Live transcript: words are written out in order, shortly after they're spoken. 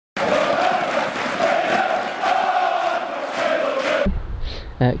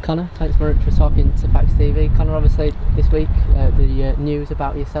Connor, thanks very much for talking to FaxTV. Connor, obviously this week the news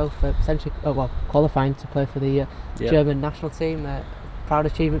about yourself potentially qualifying to play for the German national team. Proud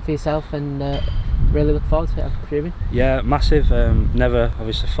achievement for yourself, and really look forward to it, I'm presuming. Yeah, massive. Never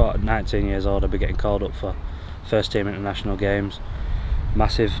obviously thought at 19 years old I'd be getting called up for first team international games.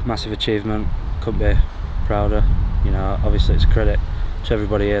 Massive achievement. Couldn't be prouder. You know, obviously it's a credit to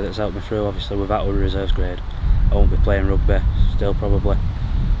everybody here that's helped me through. Obviously without a reserves grade I won't be playing rugby still probably.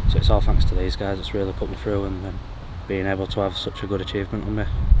 So it's all thanks to these guys that's really put me through, and being able to have such a good achievement on me.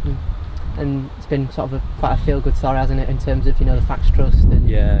 And it's been sort of quite a feel-good story, hasn't it, in terms of, you know, the Fax Trust and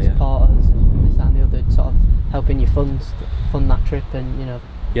supporters and this, that and the other, sort of helping you fund that trip, and, you know,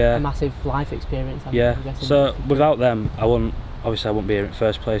 a massive life experience. I'm guessing. So without them I wouldn't be here in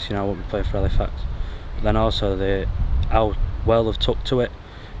first place. You know, I wouldn't be playing for Halifax. But then also how well they've took to it.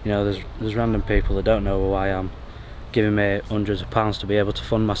 You know, there's random people that don't know who I am giving me hundreds of pounds to be able to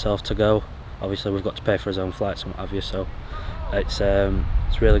fund myself to go. Obviously we've got to pay for his own flights and what have you, so it's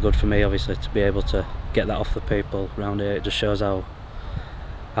really good for me obviously to be able to get that off the people around here. It just shows how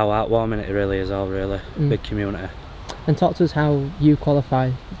heartwarming it really is. Big community. And talk to us how you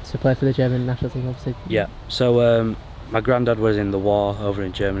qualify to play for the German national team, obviously. Yeah, so my granddad was in the war over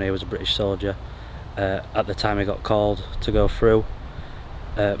in Germany. He was a British soldier. At the time he got called to go through,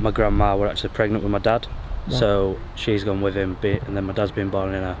 my grandma were actually pregnant with my dad. Right. So she's gone with him, and then my dad's been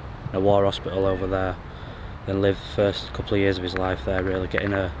born in a war hospital over there, then lived the first couple of years of his life there, really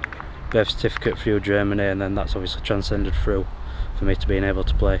getting a birth certificate through Germany, and then that's obviously transcended through for me to being able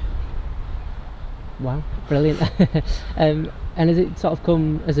to play. Wow, brilliant. And has it sort of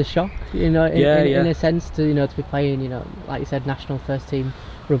come as a shock, you know, in a sense, to, you know, to be playing, you know, like you said, national first team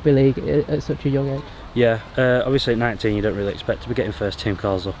rugby league at such a young age? Yeah, obviously at 19 you don't really expect to be getting first team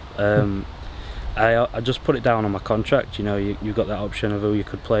calls up. I just put it down on my contract. You know, you got that option of who you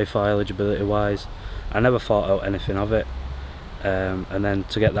could play for eligibility wise. I never thought out anything of it, and then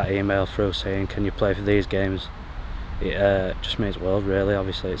to get that email through saying can you play for these games, it just means the world really.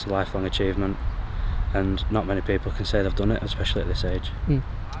 Obviously it's a lifelong achievement, and not many people can say they've done it, especially at this age.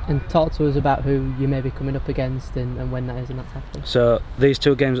 And talk to us about who you may be coming up against and when that is and that's happening. So these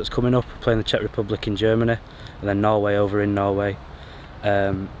two games that's coming up, we're playing the Czech Republic in Germany, and then Norway over in Norway.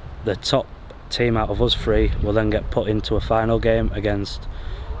 The top team out of us three will then get put into a final game against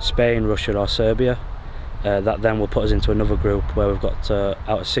Spain, Russia or Serbia. That then will put us into another group where we've got out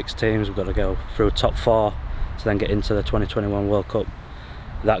of 6 teams we've got to go through top 4 to then get into the 2021 World Cup.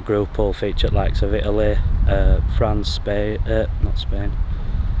 That group will feature the likes of Italy, France,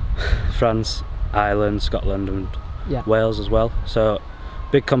 France, Ireland, Scotland and Wales as well. So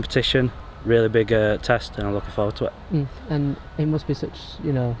big competition, really big test, and I'm looking forward to it. And it must be such,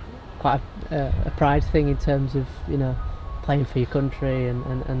 you know, quite a pride thing in terms of, you know, playing for your country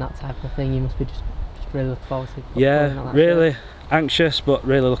and that type of thing. You must be just really looking forward to it. Yeah, really anxious, but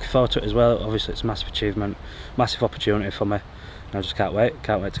really looking forward to it as well. Obviously it's a massive achievement, massive opportunity for me, and I just can't wait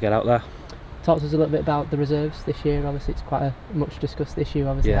to get out there. Talk to us a little bit about the reserves this year. Obviously it's quite a much discussed issue.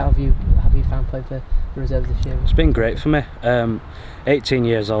 Obviously, how have you found playing for the reserves this year? It's been great for me. 18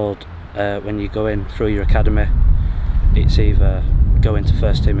 years old, when you go in through your academy, it's either go into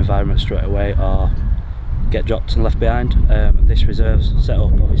first team environment straight away or get dropped and left behind. This reserves set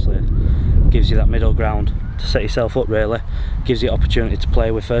up obviously gives you that middle ground to set yourself up, really gives you the opportunity to play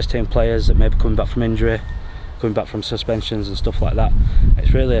with first team players that may be coming back from injury, coming back from suspensions and stuff like that.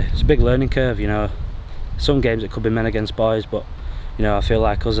 It's a big learning curve. You know, some games it could be men against boys, but you know, I feel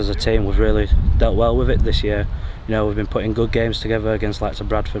like us as a team we've really dealt well with it this year. You know, we've been putting good games together against likes of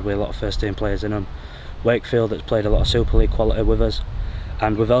Bradford with a lot of first team players in them, Wakefield that's played a lot of Super League quality with us,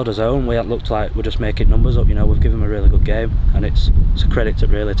 and we've held our own. We haven't looked like we're just making numbers up. You know, we've given them a really good game, and it's a credit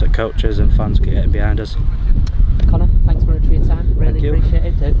to coaches and fans getting behind us. Connor, thanks very much for your time, really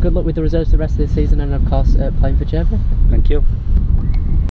appreciate it. Good luck with the reserves the rest of the season, and of course playing for Germany. Thank you.